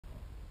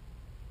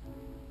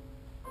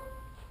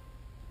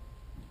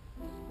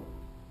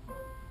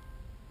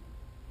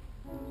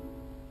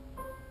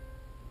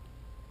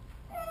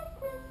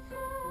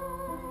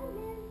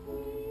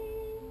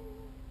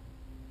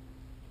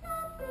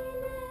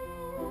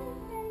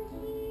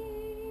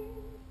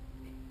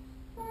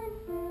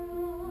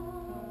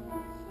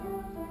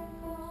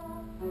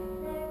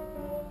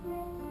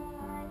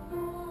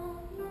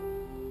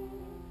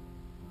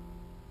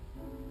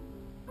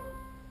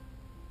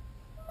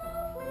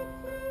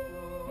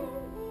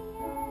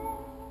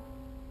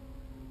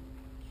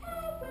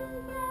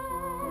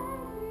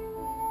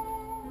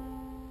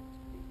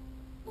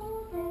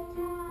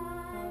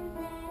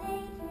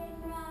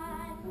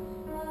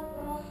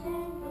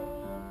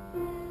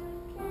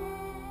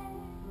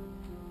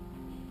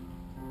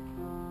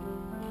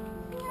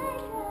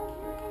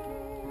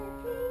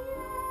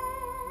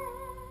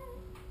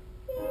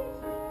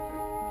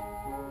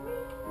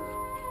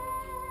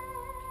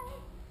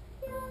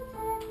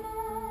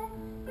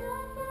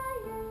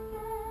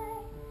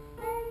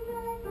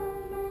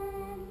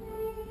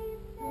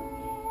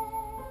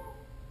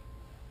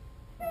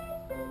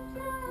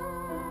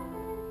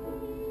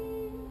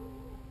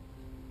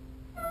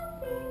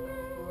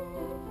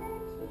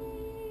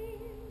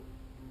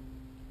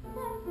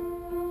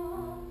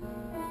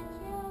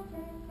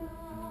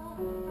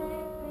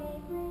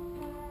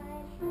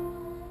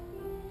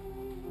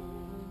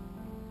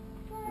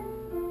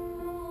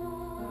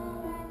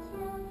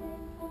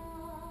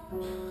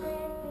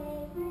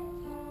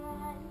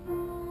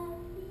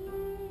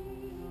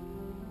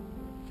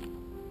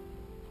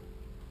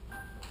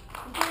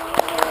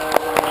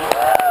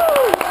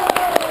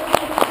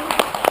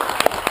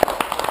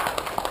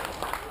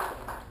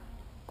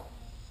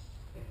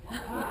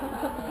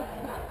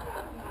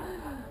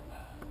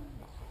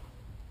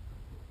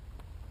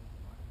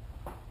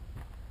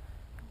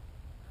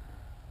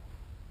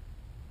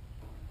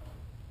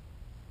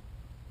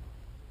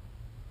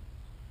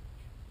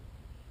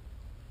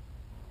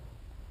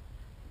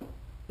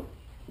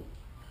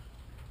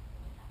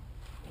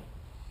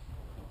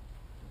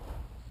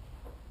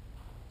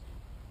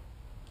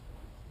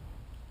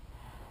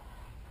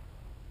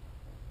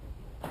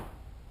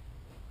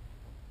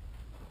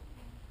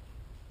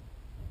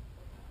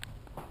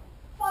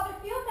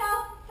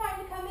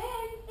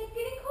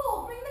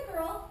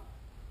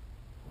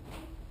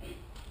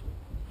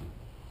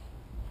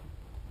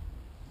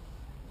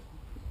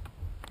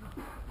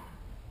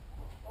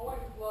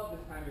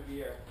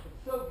here.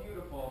 It's so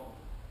beautiful.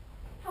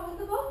 How was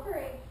the boat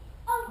parade?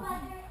 Oh,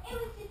 Mother, it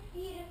was just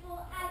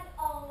beautiful as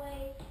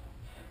always.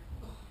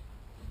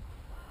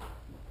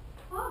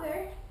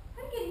 Father,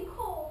 I'm getting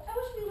cold. I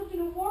wish we lived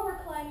in a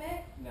warmer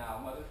climate.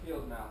 Now, Mother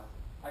Field Mouse,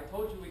 I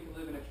told you we could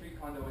live in a tree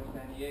condo in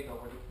San Diego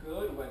where the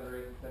good weather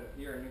is instead of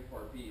here in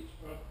Newport Beach.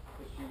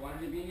 Because you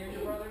wanted to be near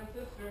your brother and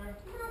sister.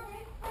 Mother,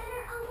 when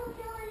are Uncle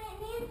Bill and Aunt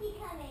Nancy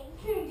coming?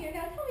 Soon, dear.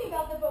 Now tell me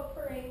about the boat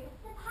parade.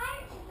 The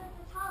pirate ship was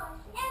the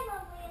tallest and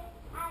loveliest,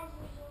 as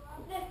usual.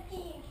 The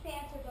skiing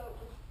Santa boat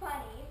was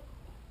funny.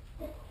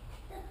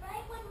 The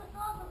bright one with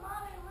all the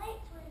modern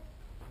lights was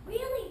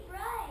really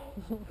bright.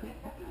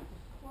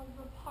 Was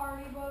the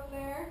party boat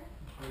there?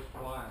 Which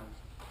one?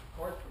 Of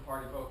course the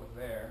party boat was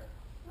there.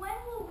 When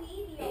will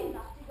we be old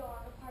enough to go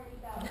on a party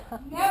boat?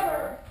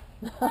 Never.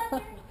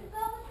 Mother, the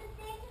boat with the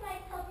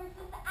Samsonite covers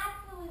was the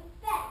absolute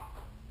best.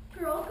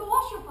 Girls, go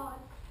wash your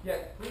pods. Yes,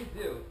 please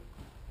do.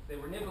 They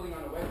were nibbling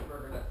on a wedge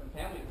burger that some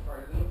family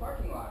discarded in the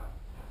parking lot.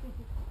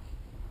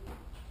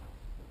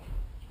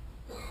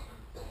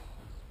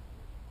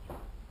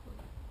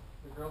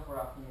 The girls were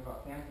asking me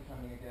about Santa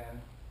coming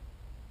again.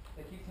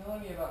 They keep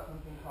telling me about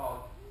something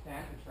called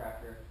Santa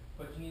Tracker,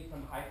 but you need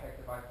some high-tech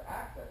device to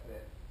access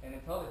it. And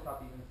until they stop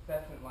these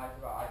incessant lies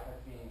about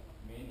iPads being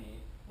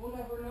mini, we'll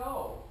never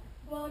know.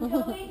 Well,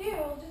 until they do,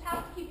 we'll just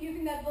have to keep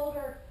using that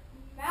vulgar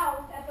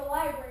mouse at the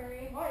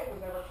library. Why it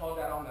was ever called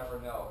that, I'll never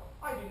know.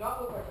 I do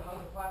not look like a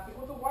hunk of plastic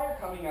with a wire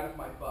coming out of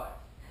my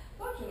butt.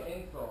 Such an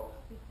insult.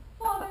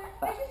 Father,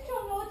 I just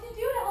don't know what to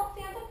do to help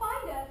Santa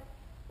find us.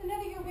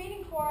 Another year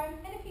waiting for him,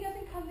 and if he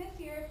doesn't come this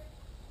year,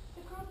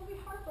 the girls will be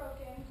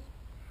heartbroken.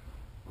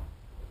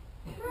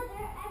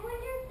 Mother, I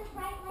wonder if the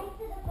bright lights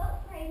of the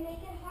boat parade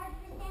make it hard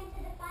for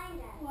Santa to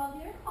find us. Well,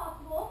 dear, it's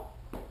possible.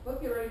 Let's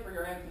get ready for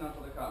your aunt and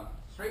uncle to come.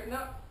 Straighten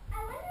up.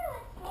 I wonder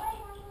what story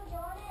Uncle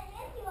John and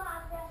Nancy will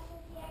have for us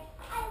this year.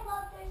 I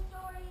love their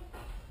stories,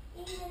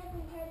 even if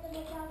we heard them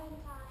a dozen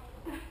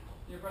times.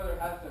 Your brother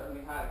has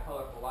certainly had a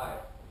colorful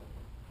life.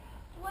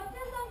 What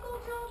does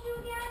Uncle Joe do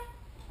again?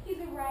 He's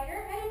a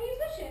writer and a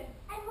musician.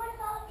 And what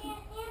about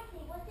Aunt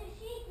Nancy? What does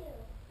she do?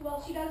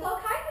 Well, she does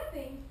all kinds of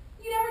things.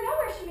 You never know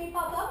where she may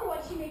pop up or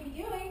what she may be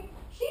doing.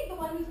 She's the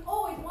one who's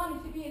always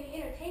wanted to be in the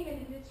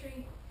entertainment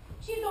industry.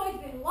 She's always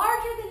been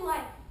larger than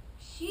life.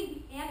 She's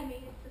the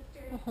animated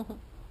sister.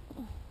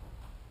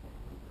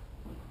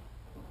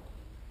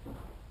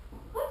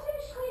 Let's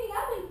finish cleaning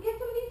up and get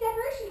some of these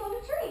decorations on the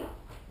tree.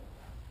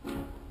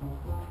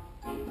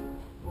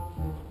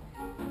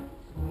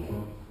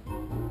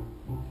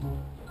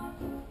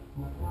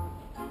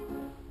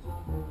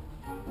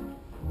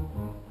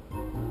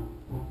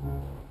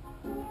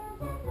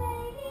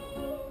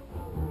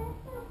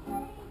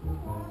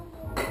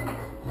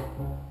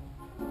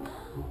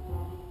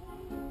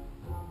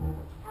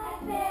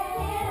 I've been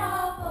an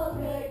awful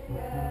good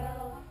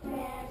girl.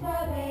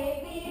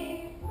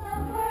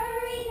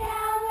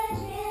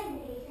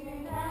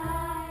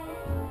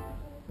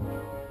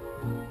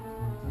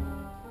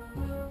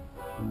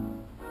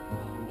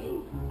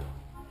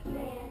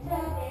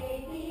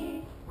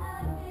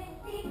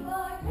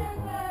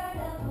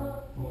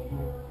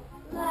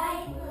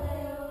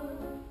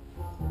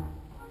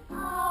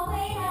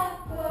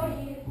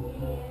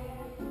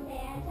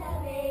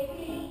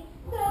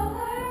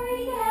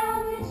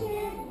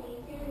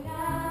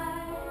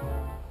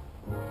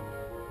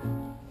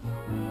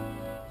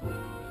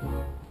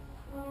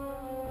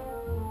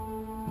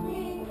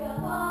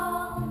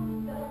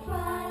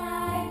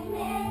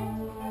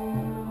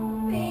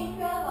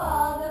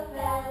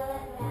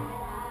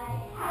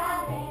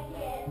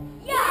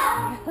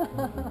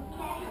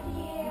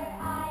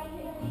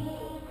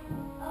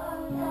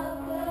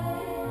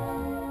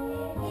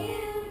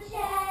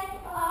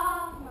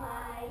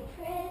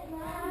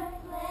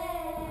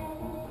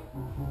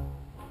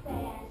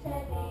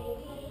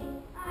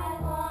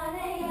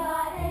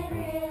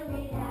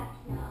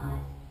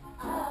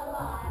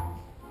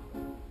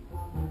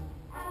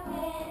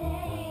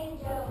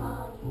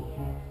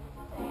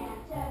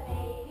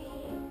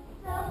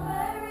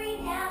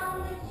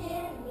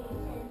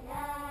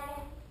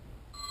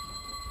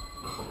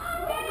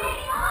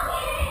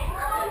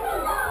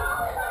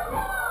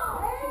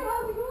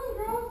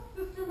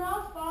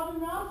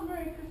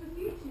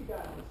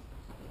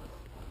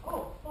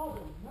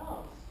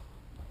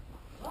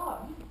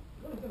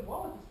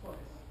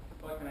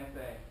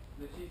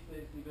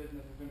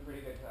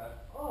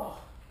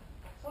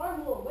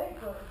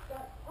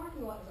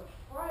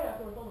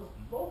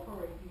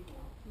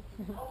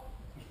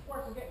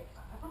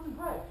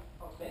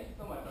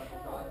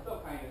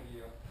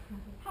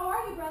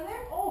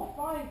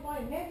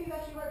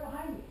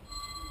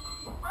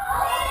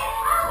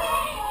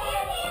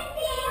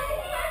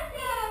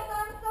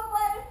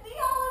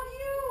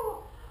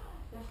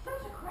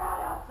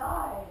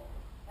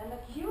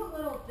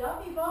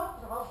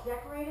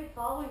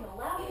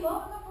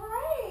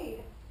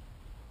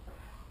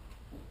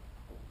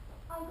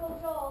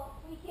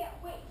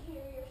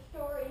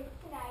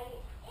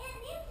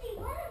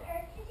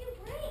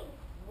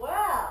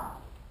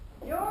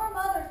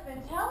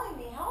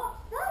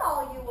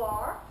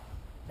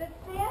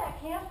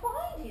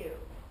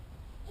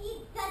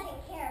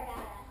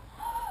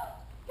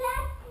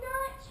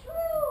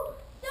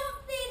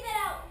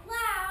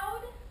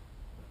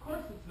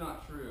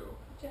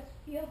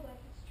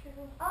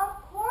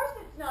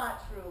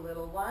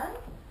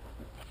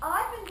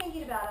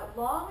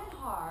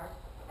 card,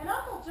 and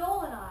Uncle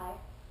Joel and I,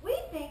 we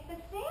think that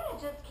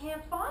Santa just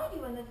can't find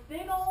you in this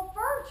big old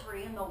fir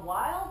tree in the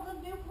wilds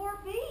of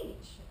Newport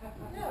Beach.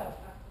 Yeah,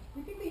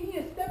 we think they need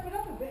to step it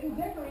up a bit and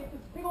decorate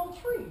this big old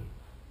tree.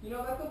 You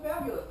know, that's a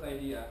fabulous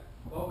idea.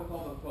 Well, with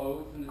all the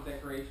bows and the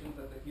decorations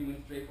that the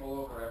humans drape all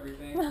over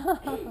everything.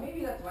 Hey,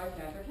 maybe that's why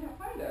Santa can't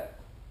find us.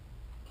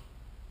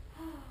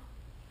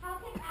 How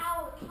can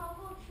our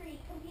humble tree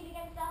compete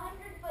against a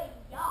 100-foot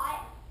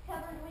yacht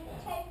covered with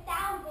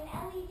 10,000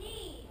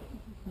 LEDs?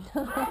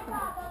 I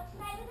thought though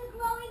tonight was a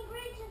glowing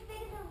bridge as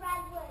big as a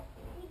redwood.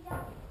 We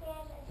don't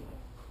stand a chance.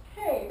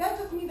 Hey, that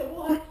just means that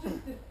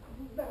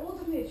we'll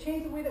just need to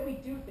change the way that we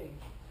do things.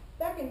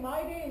 Back in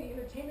my day in the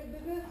entertainment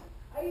business,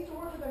 I used to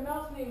work with a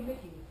mouse named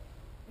Mickey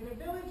in a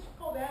village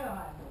called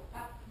Anaheim.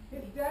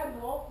 His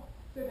dad, Walt,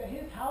 said that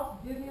his house,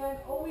 Disneyland,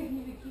 always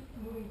needed to keep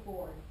moving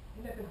forward,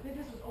 and that the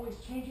business was always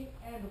changing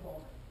and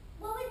evolving.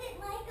 What was it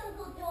like,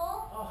 Uncle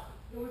Joel? Oh,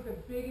 it was the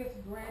biggest,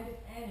 grandest,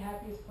 and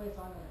happiest place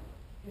on earth,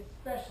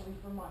 especially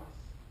for mice.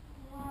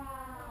 Wow.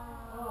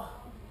 Oh,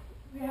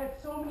 we had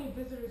so many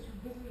visitors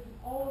who visited from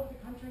all over the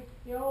country.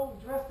 They all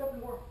dressed up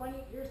and wore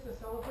funny ears to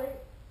celebrate.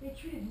 They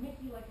treated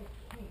Mickey like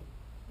a king,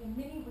 and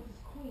Minnie was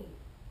his queen.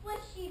 Was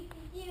she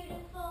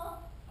beautiful?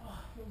 Oh,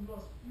 the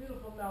most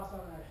beautiful mouse on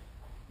earth.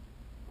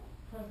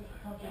 Present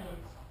company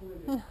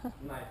excluded.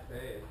 Nice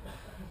save.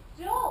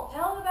 Joel,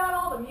 tell them about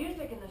all the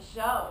music and the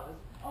shows.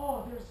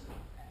 Oh, there's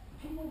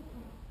people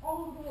from all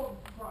over the world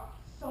brought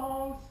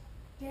songs,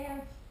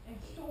 dance, and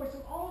stories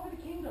from all over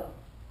the kingdom.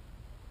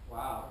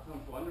 Wow, that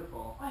sounds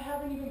wonderful. I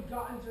haven't even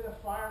gotten to the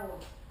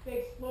fireworks. They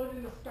exploded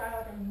in the sky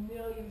like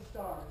 1,000,000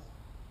 stars.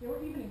 They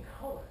were even in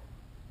color.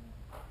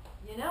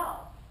 You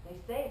know, they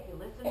say if you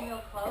listen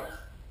real close,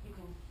 you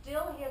can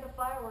still hear the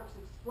fireworks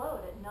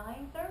explode at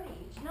 9:30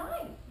 each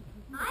night.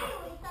 I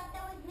always thought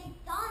that was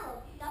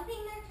McDonald's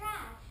dumping their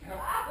trash.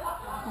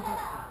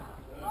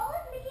 What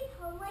was Mickey's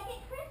home like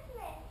at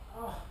Christmas?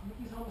 Oh,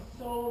 Mickey's home is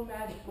so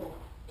magical.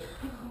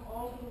 People from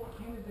all over the world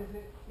came to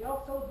visit. They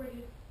all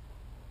celebrated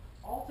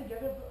all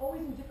together, but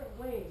always in different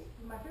ways.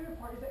 And my favorite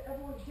part is that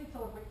everyone did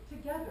celebrate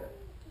together.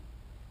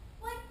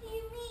 What do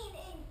you mean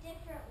in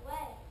different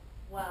ways?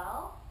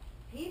 Well,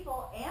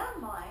 people and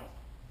mice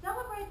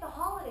celebrate the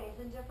holidays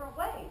in different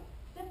ways,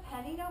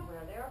 depending on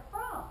where they're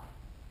from.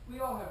 We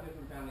all have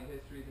different family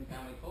histories and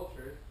family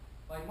cultures.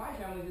 Like my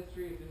family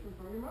history is different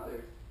from your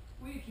mother's.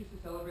 We each used to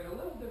celebrate a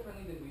little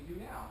differently than we do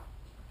now.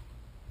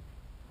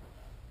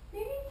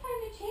 Maybe it's time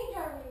to change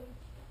our ways.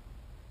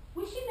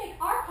 We should make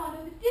our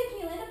condo the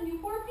Disneyland of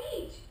Newport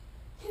Beach.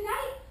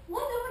 Tonight,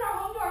 let's open our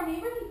home to our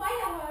neighbors and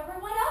find out how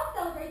everyone else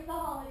celebrates the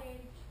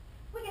holidays.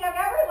 We can have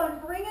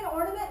everyone bring an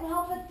ornament and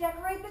help us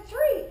decorate the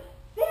tree.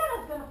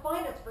 Santa's gonna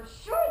find us for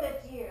sure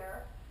this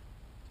year.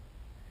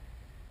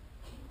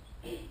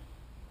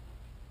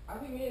 I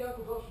think me and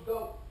Uncle Joe should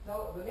go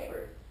tell the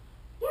neighbors.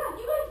 Yeah,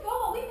 you guys go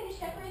while we finish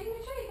decorating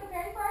the tree,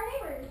 preparing for our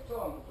neighbors. So,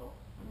 Uncle Joe.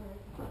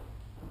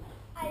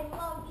 I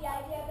love the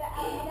idea of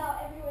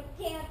everyone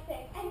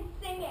dancing and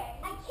singing.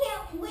 I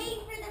can't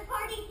wait for the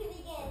party to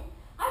begin.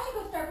 I should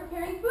go start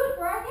preparing food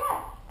for our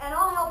guests. And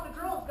I'll help the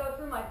girls go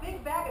through my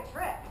big bag of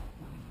tricks.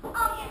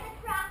 I'll get the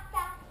craft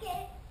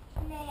basket.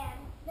 Man,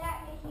 that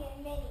Mickey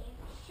and Minnie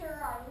sure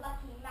are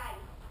lucky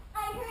mice.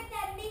 I heard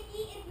that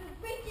Mickey is the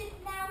richest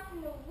mouse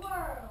in the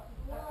world.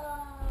 Whoa.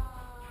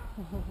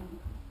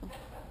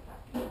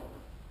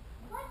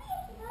 What do you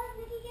suppose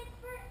Mickey gets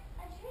for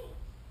a treat?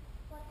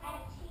 What kind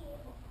of treat?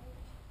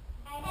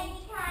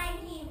 Any kind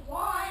he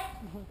wants.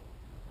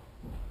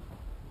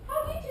 How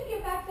did you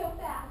get back so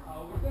fast?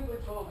 We simply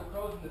told the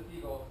crows and the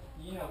seagulls,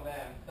 you know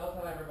them. They'll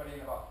tell everybody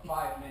in about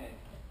 5 minutes.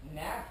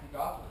 Nasty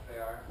gossips they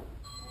are.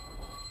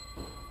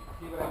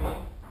 See what I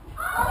mean?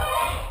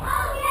 Okay.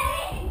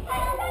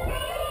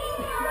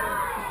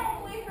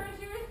 We heard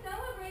you were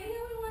celebrating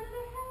and we wanted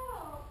to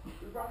help.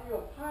 We brought you a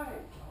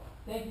pie.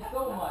 Thank you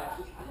so much.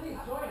 Please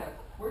join us.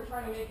 We're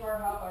trying to make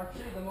our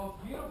tree the most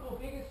beautiful,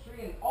 biggest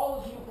tree in all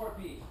of Newport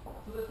Beach,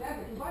 so that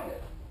Santa can find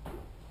it.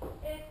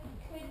 It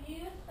could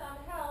use some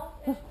help.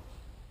 It's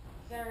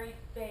very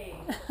big.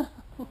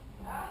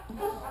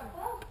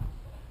 Well,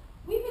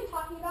 we've been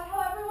talking about how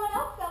everyone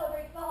else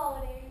celebrates the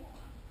holidays.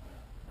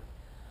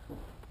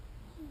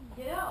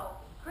 You know,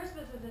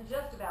 Christmas isn't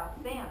just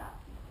about Santa.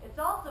 It's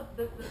also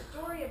the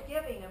story of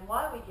giving and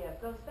why we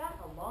give goes back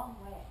a long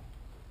way.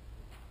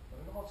 But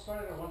it all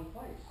started in one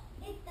place.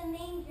 It's the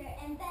manger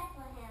in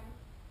Bethlehem.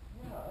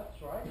 Yeah,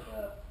 that's right.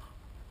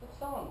 Let's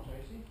tell him,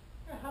 Tracy.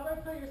 Yeah, how about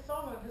I play your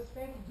song on this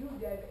fancy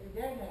doodad that your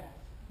dad has?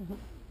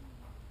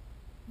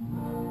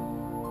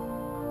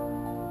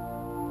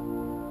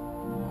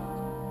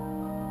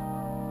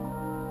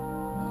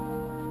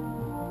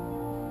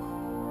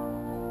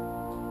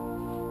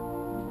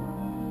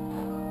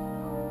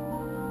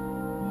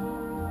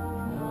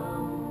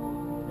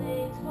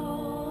 They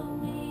told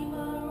me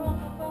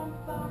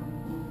ba-rum-bum-bum,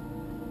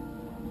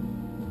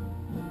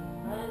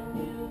 a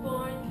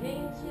newborn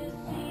came to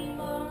see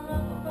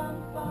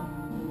ba-rum-bum-bum.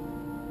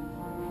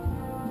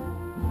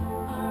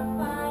 Our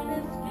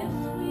finest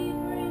gifts we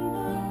bring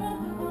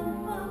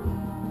ba-rum-bum-bum.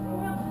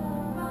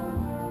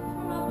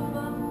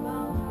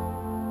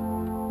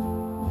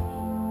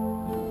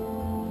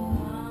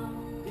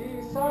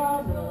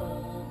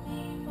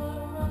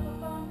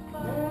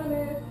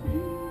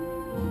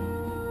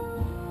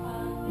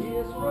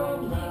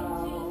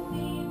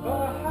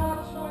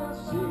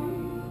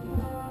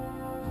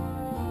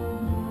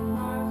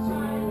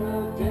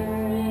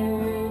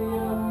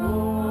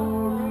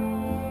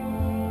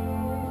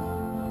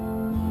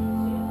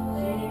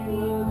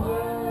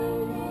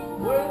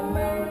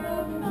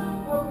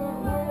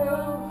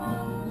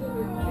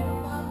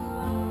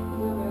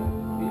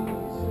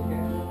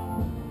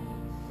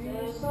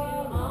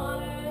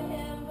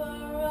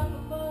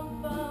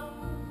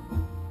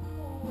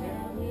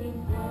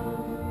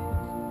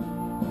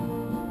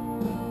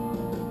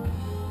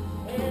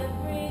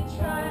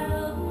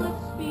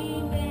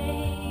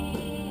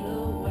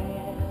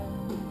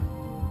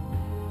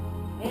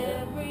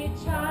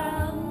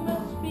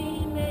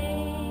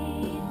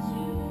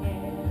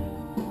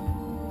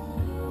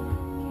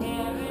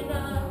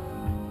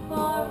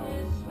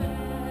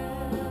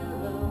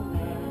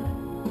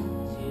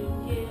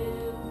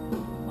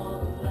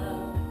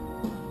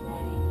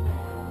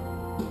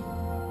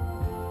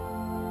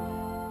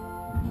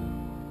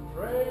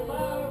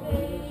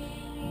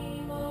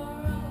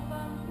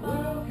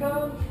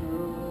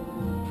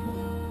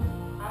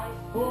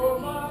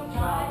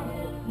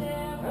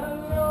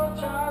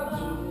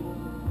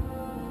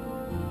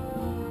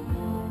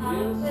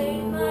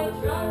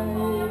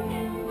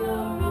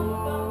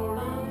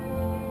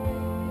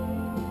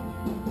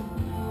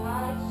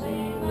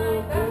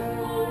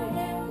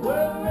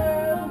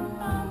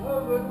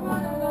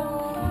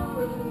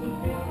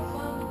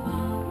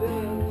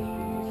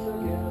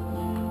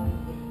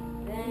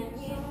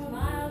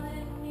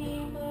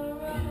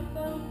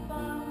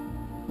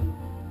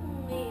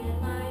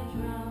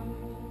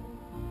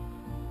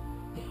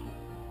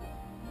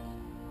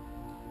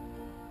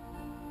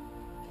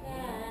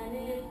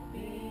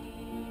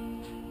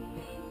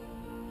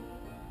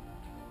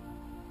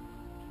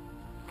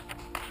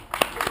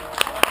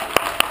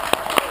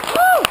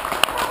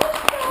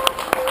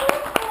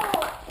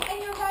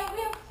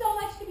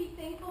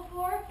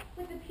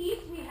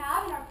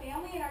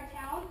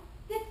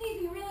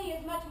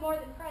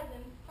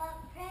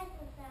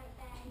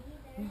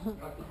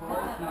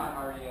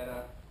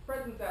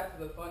 presents add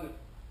to the fun of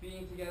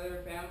being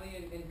together,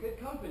 family, and good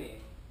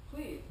company.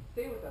 Please,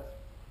 stay with us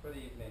for the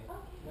evening.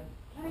 Okay.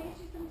 Can I get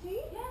you some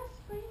tea? Yes,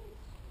 please.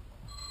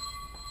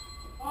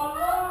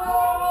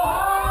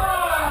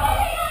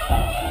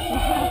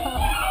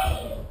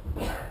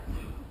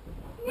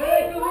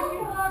 Hey,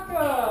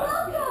 Kalikimaka!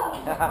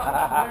 Welcome!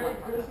 Merry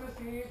Christmas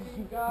Eve to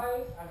you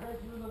guys. I heard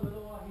you and the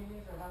little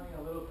Wahinis are having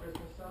a little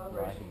Christmas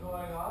celebration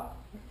going on.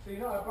 So,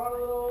 I brought a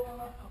little,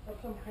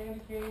 some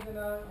candy canes and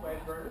a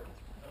wedge burger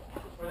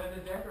for them to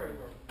decorate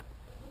with.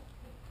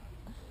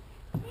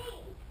 Hey,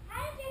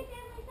 how did your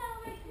family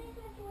celebrate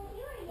Christmas when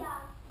you were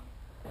young?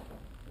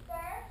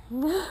 Sir?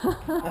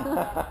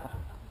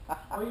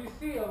 Well, you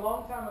see, a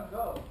long time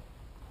ago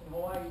in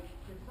Hawaii,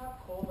 it's not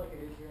cold like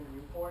it is here in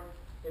Newport.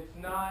 It's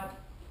not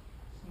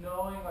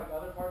snowing like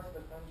other parts of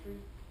the country.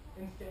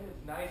 Instead,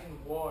 it's nice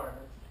and warm.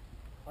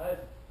 It's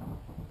pleasant.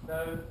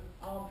 The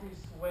palm trees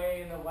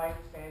sway in the white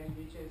sandy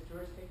beaches.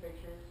 Tourists take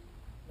pictures,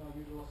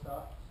 usual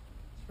stuff.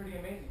 It's pretty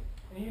amazing.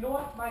 And you know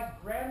what? My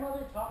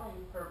grandmother taught me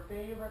her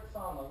favorite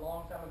song a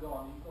long time ago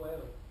on the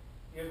ukulele.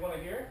 You guys want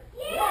to hear it?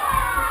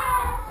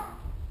 Yeah!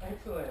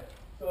 Excellent.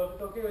 So if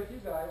it's okay with you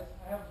guys,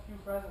 I have a few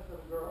presents for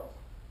the girls.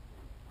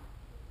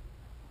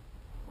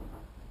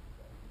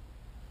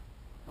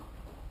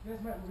 You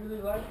guys might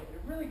really like it.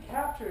 It really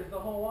captures the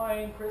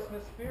Hawaiian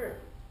Christmas spirit.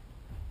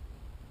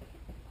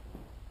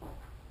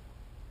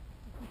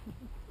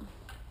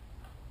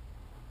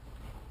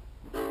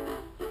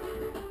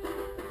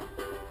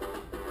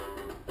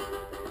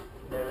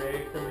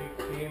 Mere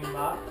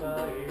Kalikimaka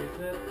is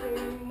the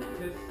thing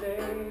to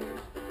say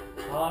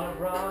on a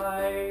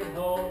bright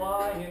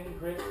Hawaiian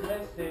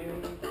Christmas day.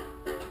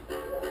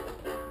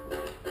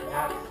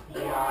 That's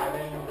the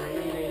island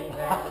greeting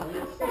that we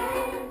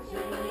sing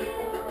to you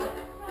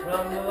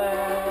from the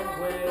land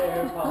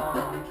where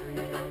palm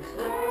trees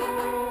sway.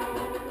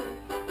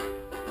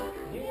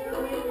 Here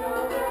we know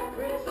that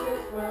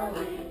Christmas will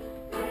be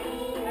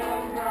green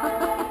and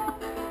bright,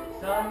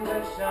 sun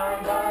that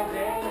shine by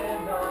day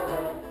and all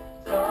the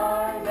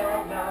stars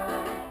at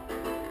night.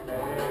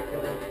 Mere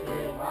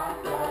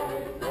Kalikimaka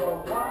is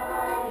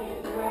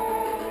Hawaii's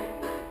way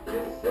to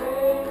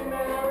say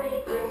Merry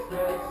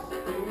Christmas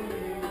to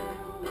you.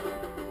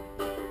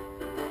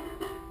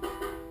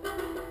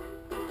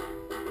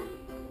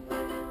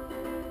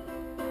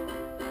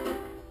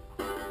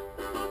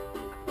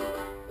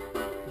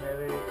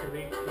 Merry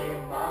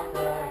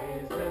Kalikimaka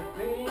is the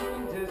thing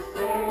to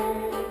say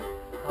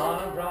on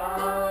a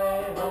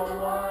bright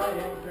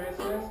Hawaiian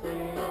Christmas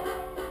day.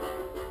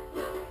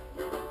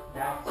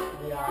 That's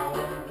the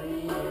island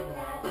greeting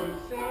that we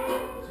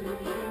sing to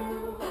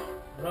you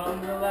from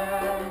the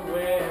land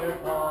where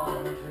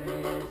palm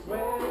trees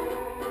sway.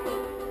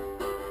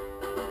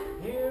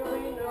 Here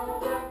we know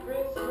that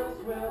Christmas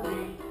will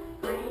be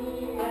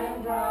green and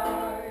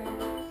bright,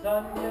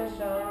 sun to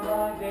shine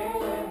by day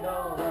and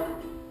all the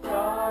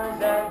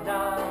stars at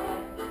night.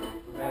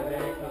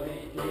 Mele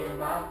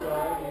Kalikimaka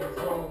is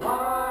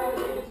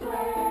Hawaii's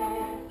way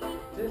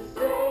to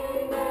say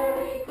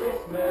Merry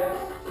Christmas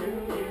to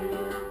you.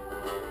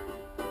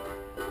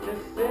 To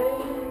say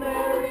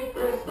Merry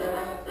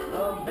Christmas, a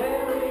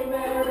Merry,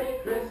 Merry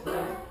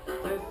Christmas.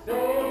 To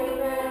say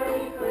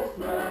Merry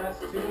Christmas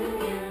to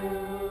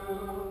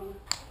you.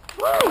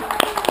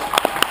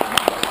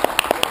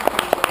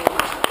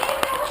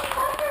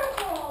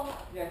 Wonderful!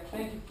 Yes,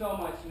 thank you so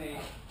much,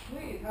 Nate.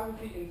 Please have a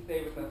seat and stay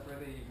with us for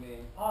the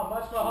evening.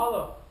 Much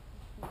mahalo.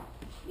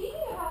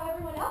 Speaking of how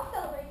everyone else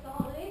celebrates the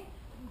holidays,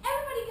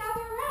 everybody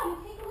gather around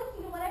and take a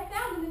listen to what I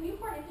found in the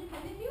Newport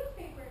Independent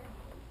newspaper.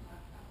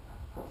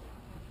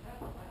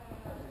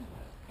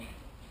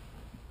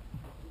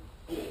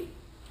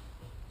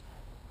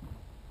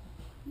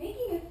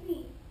 Making a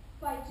Scene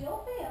by Jill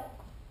Fail.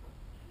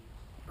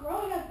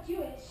 Growing up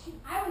Jewish,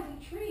 I was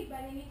intrigued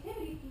by the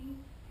nativity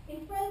scenes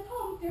in friends'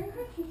 homes during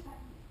Christmas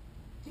time.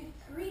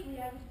 Discreetly,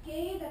 I would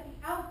gaze at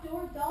the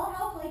outdoor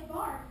dollhouse-like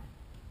barn,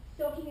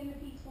 soaking in the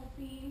peaceful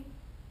scene.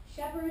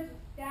 Shepherds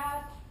with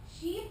staffs,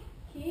 sheep,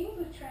 kings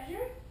with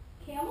treasures,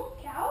 camels,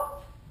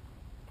 cows.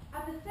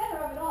 At the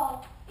center of it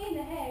all, in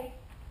the hay,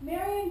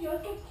 Mary and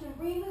Joseph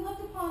serenely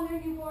looked upon their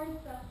newborn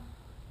son.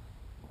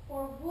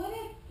 Or would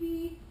it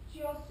be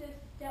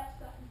Joseph's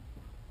stepson?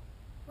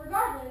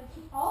 Regardless,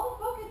 all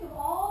the focus of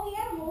all the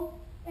animals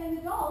and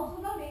the dolls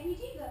was on baby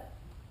Jesus.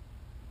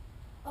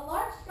 A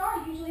large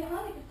star usually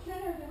hung at the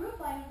center of the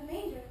roofline of the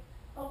manger.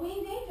 A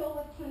winged angel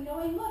with a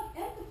knowing look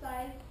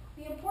emphasized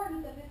the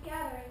importance of this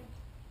gathering.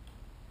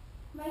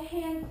 My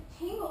hands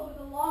tingled with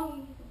a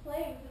longing to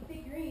play with the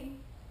figurine,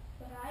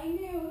 but I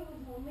knew it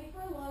was only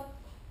for looks.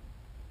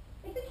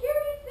 It's a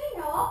curious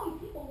thing how often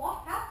people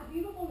walk past the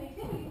beautiful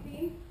nativity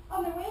scene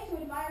on their way to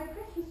admire the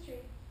Christmas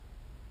tree.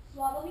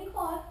 Swaddled in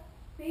cloth,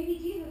 baby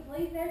Jesus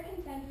lays there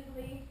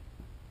contentedly,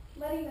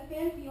 letting the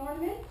fancy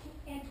ornaments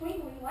and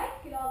twinkling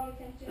lights get all the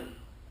attention.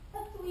 A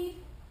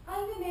sweet,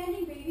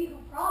 undemanding baby who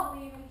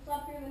probably even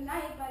slept through the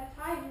night by the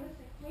time he was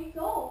 6 weeks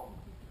old.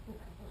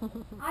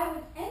 I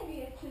was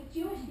envious that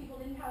Jewish people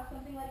didn't have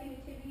something like a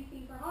nativity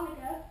scene for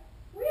Hanukkah.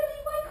 Really,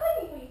 why couldn't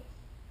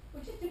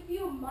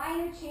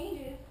minor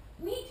changes,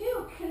 we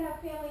too could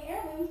have family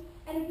heirlooms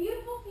and a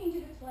beautiful scene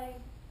to display.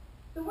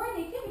 The word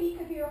nativity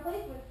could be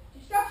replaced with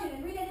destruction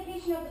and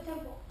rededication of the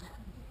temple.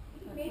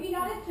 Maybe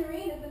not as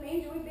serene as the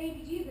manger with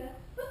baby Jesus,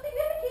 but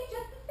significant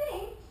just the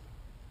same.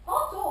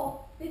 All told,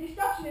 the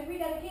destruction and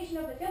rededication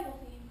of the temple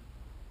scene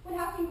would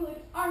have to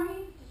include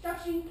armies,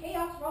 destruction,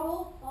 chaos,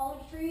 rubble,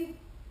 olive trees,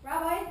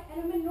 rabbis,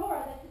 and a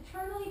menorah that's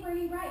eternally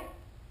burning bright.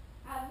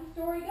 As the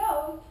story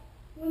goes,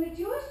 when the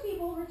Jewish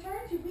people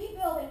returned to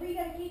rebuild and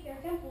rededicate their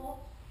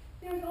temple,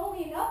 there was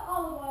only enough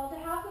olive oil to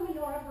have the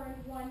menorah burn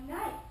one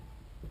night.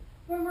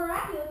 But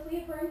miraculously,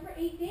 it burned for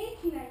 8 days,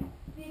 2 nights,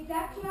 the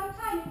exact amount of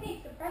time it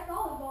takes to press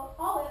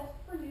olives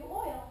for new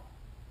oil.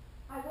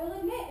 I will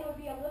admit it would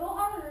be a little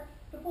harder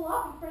to pull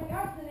off in front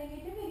yards than a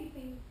nativity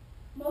scene.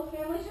 Most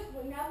families just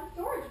wouldn't have the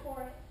storage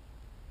for it.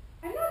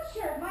 I'm not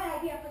sure if my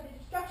idea for the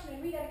destruction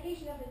and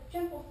rededication of the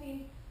temple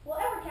scene will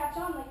ever catch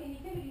on like the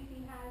nativity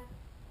scene has.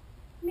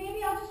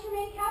 Maybe I'll just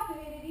remain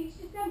captivated each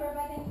December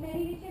by the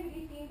many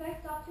nativity scenes I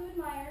stop to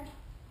admire.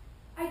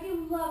 I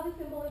do love the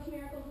symbol of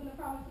miracles and the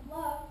promise of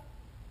love.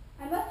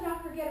 I must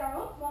not forget our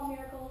own small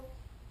miracles.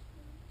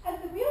 As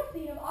the real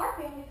scene of our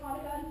family's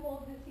Hanukkah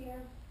unfolds this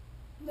year,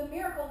 the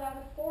miracle that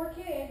with 4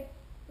 kids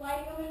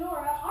lighting a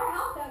menorah, our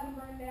house hasn't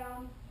burned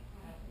down.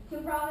 The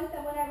promise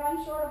that when I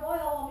run short of oil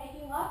while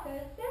making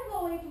latkes, there's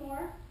always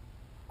more,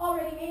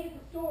 already made at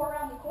the store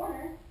around the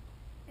corner.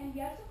 And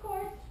yes, of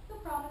course, the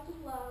promise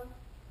of love.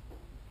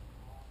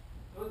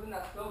 Wasn't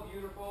that so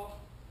beautiful?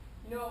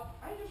 You know,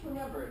 I just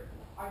remembered.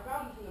 I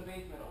found this in the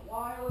basement a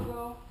while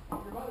ago.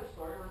 Your mother's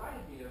story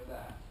reminded me of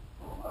that.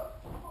 Oh, look.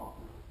 Oh.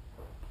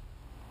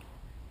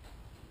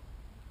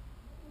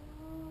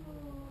 Ooh,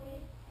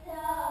 it's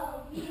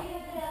so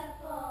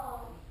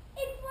beautiful.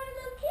 It's one of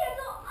those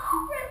candle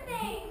opera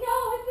things. No,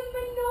 it's a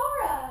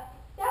menorah.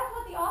 That's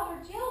what the author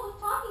Jill was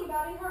talking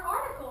about in her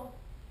article.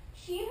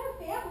 She and her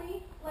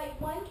family light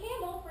 1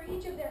 candle for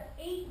each of their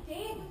 8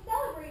 days of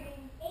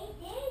celebrating. 8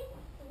 days?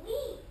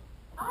 Sweet.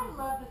 I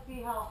love to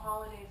see how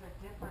holidays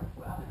are different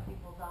to other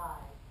people's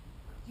eyes.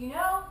 Do you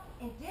know,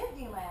 in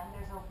Disneyland,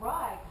 there's a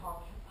ride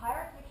called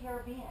Pirates of the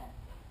Caribbean.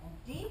 And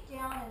deep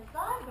down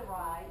inside the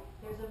ride,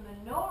 there's a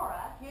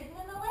menorah hidden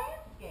in the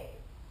landscape.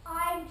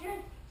 I'm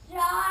just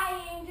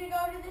dying to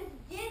go to this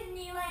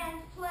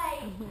Disneyland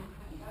place.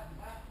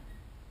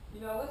 You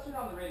know, let's turn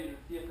on the radio to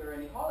see if there are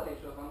any holiday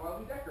shows on while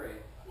we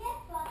decorate. Yes,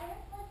 Father.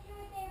 Let's hear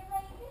what they're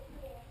playing this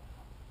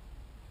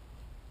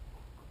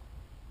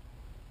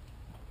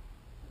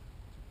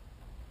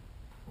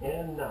year.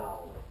 And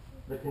now,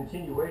 the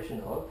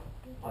continuation of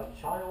A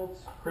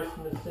Child's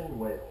Christmas in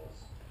Wales.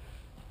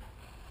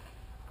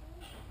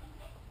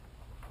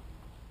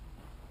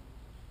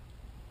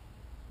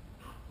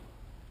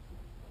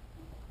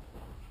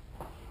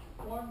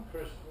 One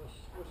Christmas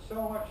was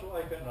so much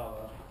like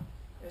another.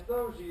 In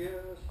those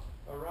years,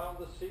 around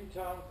the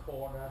Seatown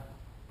corner,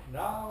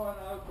 now and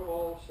out of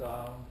all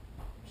sound,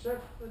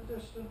 except the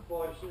distant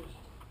voices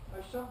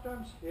I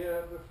sometimes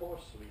hear before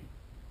sleep.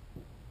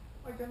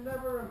 I can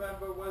never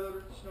remember whether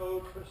it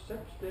snowed for 6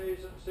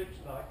 days and 6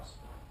 nights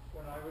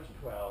when I was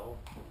 12,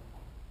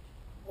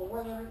 or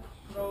whether it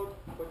snowed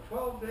for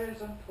 12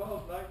 days and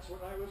 12 nights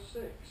when I was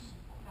 6.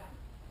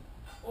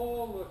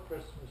 All the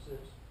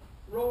Christmases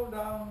roll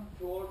down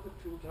toward the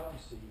Two-Town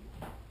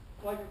Sea,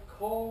 like a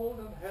cold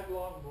and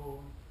headlong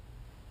moon,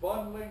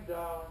 bundling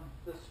down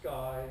the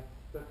sky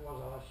that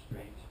was our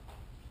street.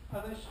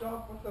 And they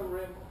stop at the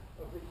rim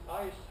of the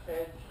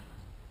ice-edged,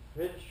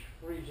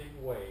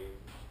 pitch-freezing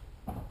waves.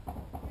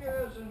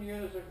 Years and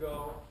years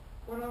ago,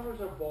 when I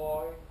was a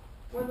boy,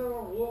 when there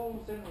were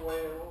wolves in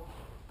Wales,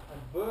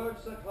 and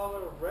birds the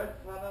colour of red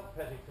flannel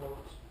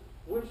petticoats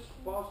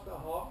whisked past the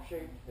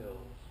harp-shaped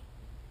hills.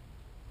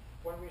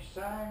 When we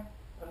sang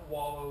and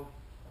wallowed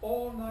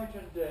all night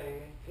and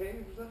day in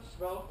caves that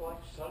smelt like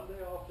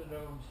Sunday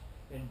afternoons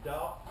in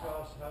dark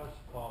cast-house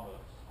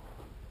parlours.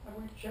 And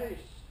we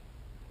chased,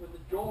 with the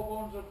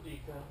jawbones of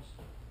deacons,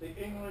 the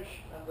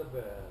English and the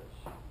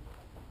bears.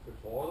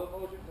 Before the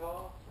motor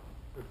car,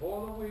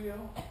 before the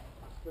wheel,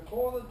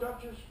 before the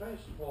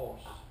Duchess-faced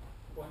horse,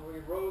 when we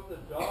rode the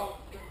dark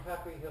and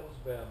happy hills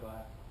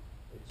bareback,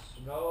 it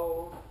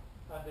snowed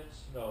and it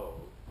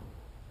snowed.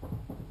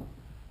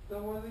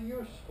 There were the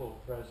useful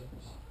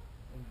presents,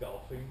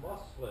 engulfing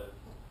muslin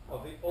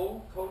of the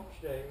old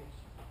coach days,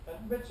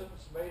 and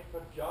mittens made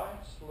for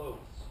giant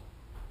sleuths,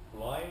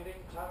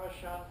 blinding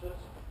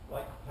tam-o'-shanters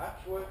like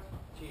patchwork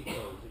tea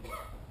cozies,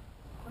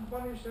 and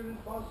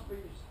bunny-suited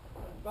busbies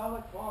and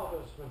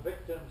balaclavas for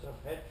victims of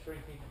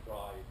head-shrinking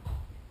pride.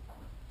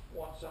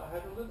 Once I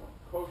had a little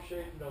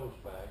crocheted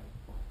nosebag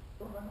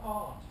from an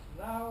aunt,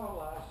 now,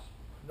 alas,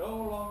 no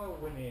longer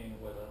whinnying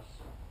with us,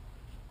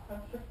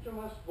 and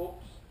pictureless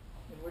books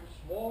in which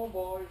small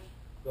boys,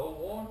 though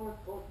warned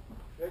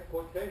with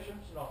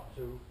quotations not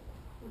to,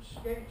 would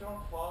skate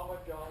on Farmer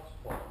John's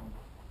pond.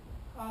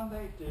 And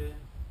they did,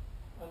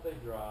 and they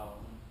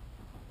drowned.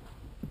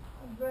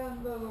 And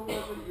then there were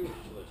the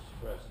useless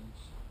presents,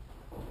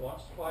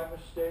 once by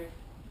mistake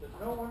that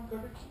no one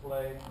could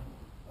explain,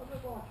 a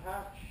little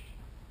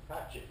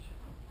hatchet,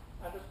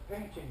 and a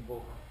painting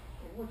book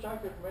in which I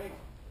could make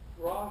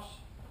grass,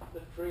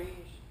 the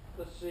trees,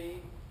 the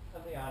sea,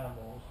 and the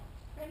animals,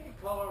 any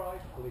color I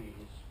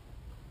please.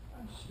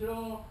 And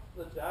still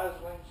the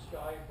dazzling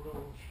sky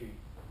blue sheep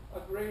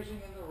are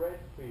grazing in the red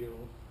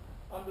field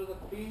under the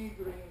pea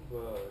green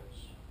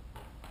birds,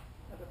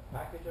 and a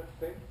packet of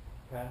fake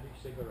candy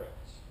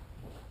cigarettes.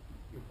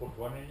 You put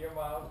one in your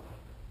mouth,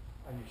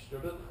 and you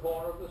stood at the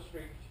corner of the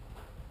street,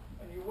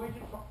 and you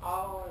waited for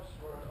hours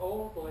for an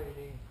old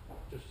lady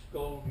to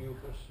scold you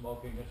for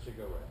smoking a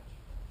cigarette.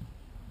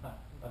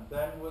 And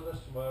then with a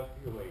smirk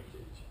you ate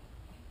it.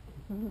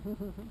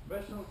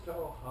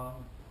 Mistletoe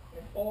hung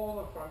in all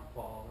the front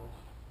parlors.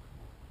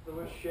 There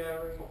was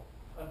sherry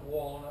and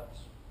walnuts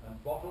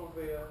and bottled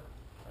beer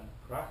and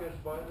crackers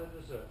by the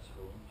dessert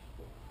spoons.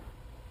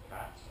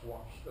 Cats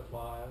watched the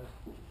fires,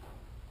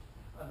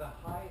 and the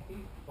high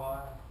heat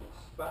fire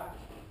spat,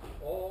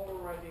 all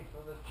ready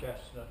for the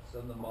chestnuts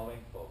and the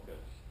mulling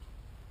pokers.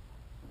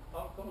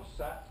 Uncles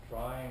sat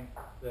trying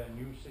their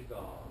new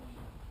cigars,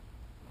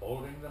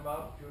 holding them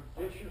out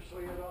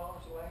judiciously at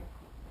arm's length,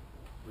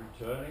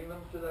 returning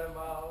them to their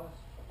mouths,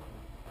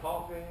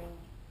 coughing,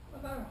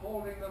 and then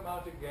holding them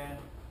out again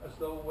as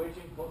though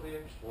waiting for the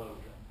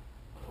explosion.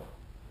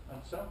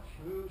 And some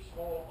few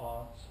small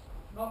aunts,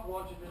 not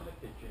wanted in the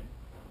kitchen,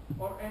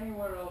 or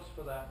anywhere else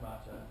for that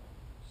matter,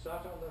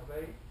 sat on the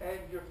very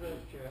edge of their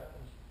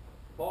chairs,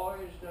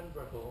 poised and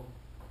brittle,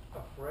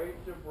 afraid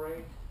to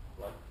break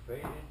like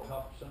faded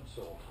cups and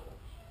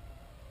saucers.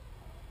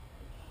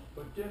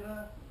 For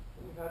dinner,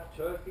 we had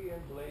turkey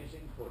and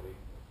blazing pudding.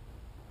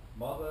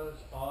 Mothers,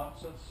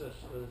 aunts, and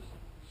sisters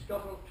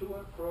scuttled to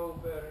and fro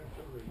bearing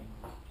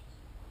tureens.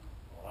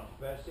 Aunt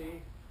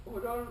Bessie, who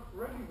had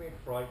already been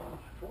frightened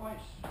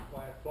twice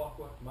by a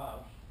clockwork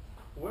mouse,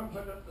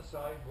 whimpered at the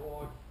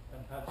sideboard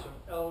and had some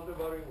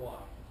elderberry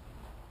wine.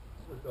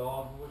 The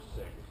dog was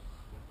sick.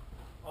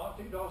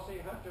 Auntie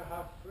Dossie had to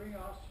have 3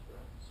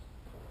 aspirins.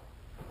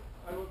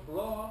 I would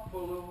blow up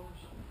balloons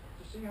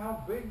to see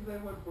how big they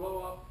would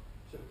blow up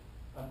to,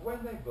 and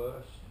when they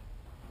burst,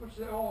 which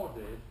they all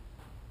did,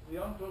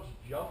 the uncles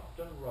jumped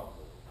and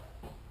rumbled.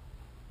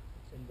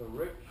 In the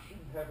rich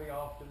and heavy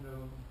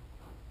afternoon,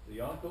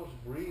 the uncles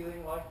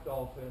breathing like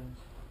dolphins,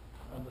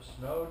 and the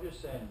snow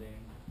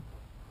descending,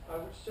 I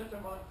would sit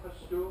among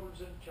festoons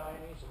and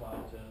Chinese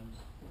lanterns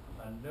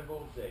and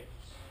nibble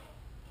dates.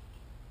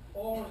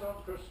 Always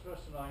on Christmas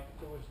night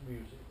there was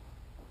music.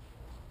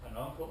 An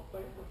uncle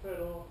played the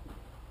fiddle,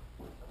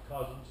 a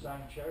cousin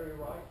sang Cherry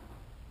Ripe,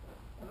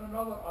 and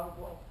another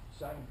uncle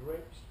sang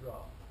Drake's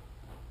drum.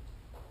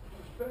 It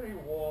was very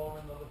warm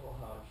in the little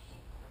house.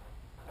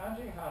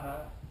 Auntie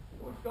Hannah,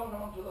 who had got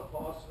onto the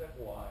parsnip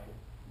wine,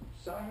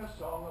 sang a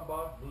song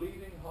about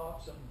bleeding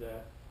hearts and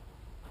death.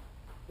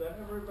 Then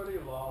everybody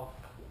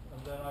laughed,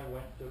 and then I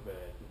went to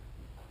bed.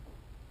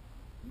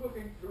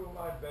 Looking through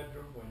my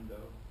bedroom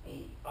window,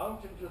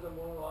 out into the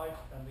moonlight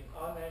and the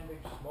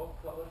unending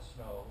smoke-colored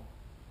snow,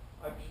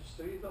 I could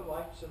see the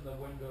lights in the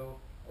window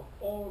of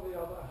all the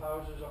other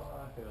houses on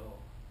our hill,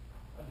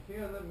 and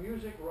hear the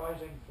music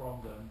rising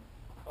from them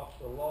up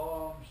the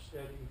long,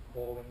 steady,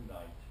 falling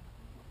night.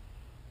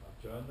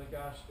 I turned the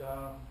gas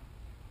down,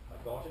 I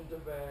got into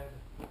bed,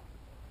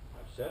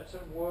 I said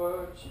some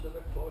words to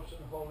the close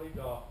and holy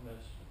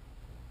darkness,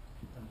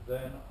 and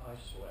then I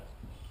slept.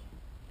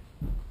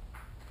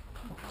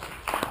 I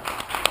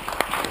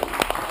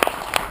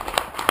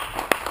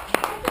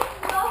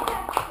just love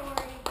that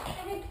story,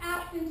 and its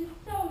accent is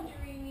so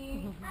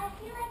dreamy. I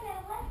feel like I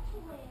left to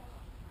live.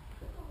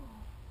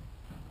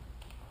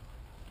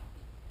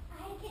 I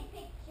can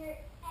picture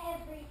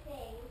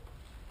everything.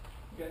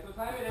 Guess what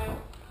time it is?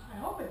 I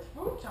hope it's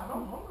food time.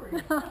 I'm hungry.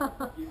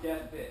 You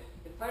guessed it.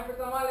 It's time for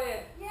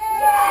tamales. Yay!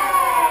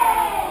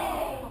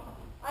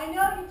 I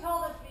know you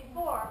told us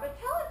before, but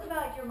tell us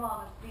about your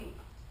mama's feast.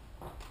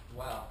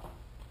 Well,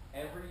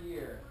 every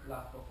year,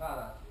 Las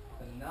Posadas,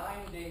 the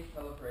 9-day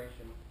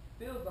celebration,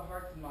 fills the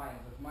hearts and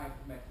minds of mice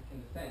of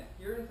Mexican descent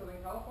here in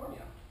Southern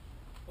California.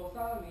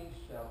 Posada means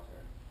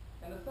shelter,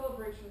 and the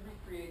celebration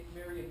recreates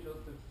Mary and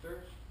Joseph's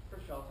search for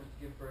shelter to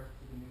give birth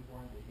to the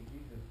newborn baby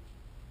Jesus.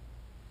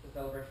 The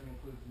celebration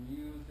includes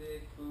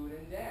music, food,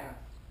 and dance,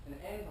 and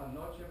ends on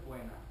Noche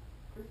Buena,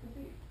 Christmas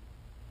Eve.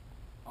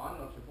 On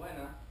Noche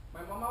Buena,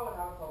 my mama would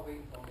have us all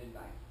wait until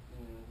midnight,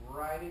 and then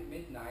right at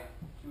midnight,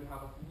 she would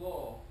have us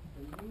lull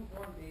the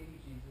newborn baby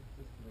Jesus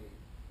to sleep.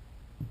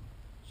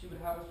 She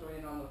would have us join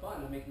in on the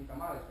fun of making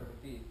tamales for the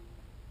feast.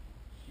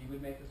 She would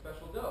make a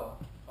special dough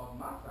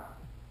called masa,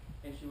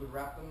 and she would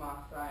wrap the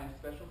masa in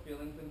special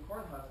fillings and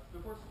corn husks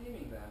before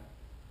steaming them.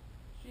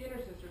 She and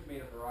her sisters made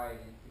a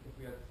variety because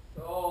we had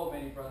so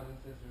many brothers and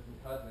sisters and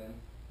cousins.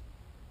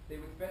 They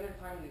would spend their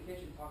time in the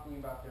kitchen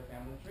talking about their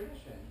family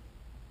traditions.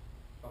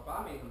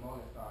 Papa made the mole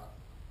sauce.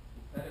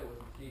 He said it was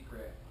a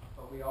secret,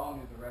 but we all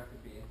knew the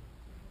recipe.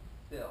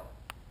 Still,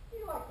 we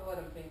like to let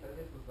him think that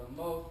his was the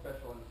most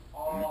special in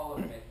all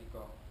of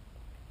Mexico.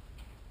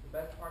 The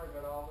best part of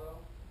it all, though,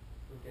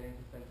 was getting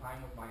to spend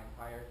time with my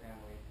entire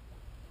family.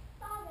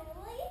 Father,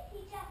 will you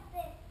teach us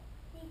this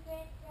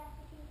secret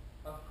recipe?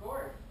 Of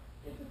course,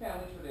 it's a family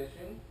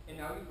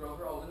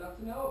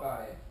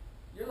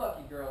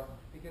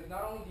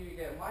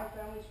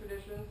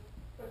traditions,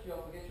 but you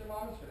also get your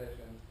mommy's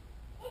traditions.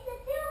 It's a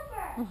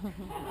twofer.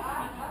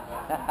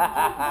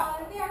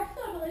 Mother, they are